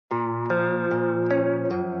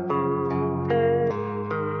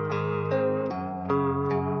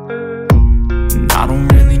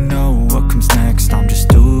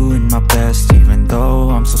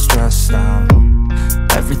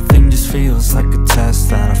like a test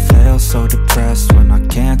that I fail, so depressed when I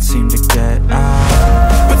can't seem to get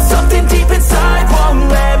out. But something deep inside won't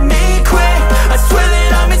let me quit. I swear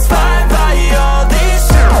that I'm inspired by all this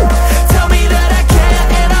shit. Tell me that I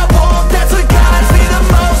can't and I won't. That's what guides me the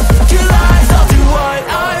most. Your lies, I'll do what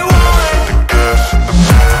I want.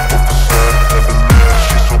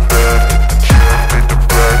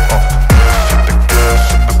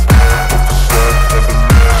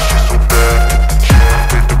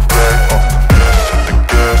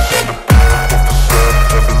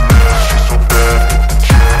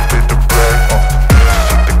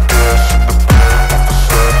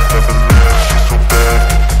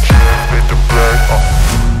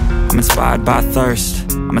 Inspired by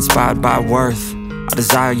thirst, I'm inspired by worth. I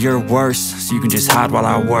desire your worst, so you can just hide while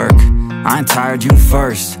I work. I ain't tired, you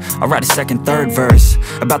first. I'll write a second, third verse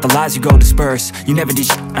about the lies you go disperse. You never did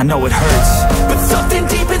shit, I know it hurts. But something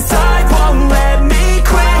deep inside won't let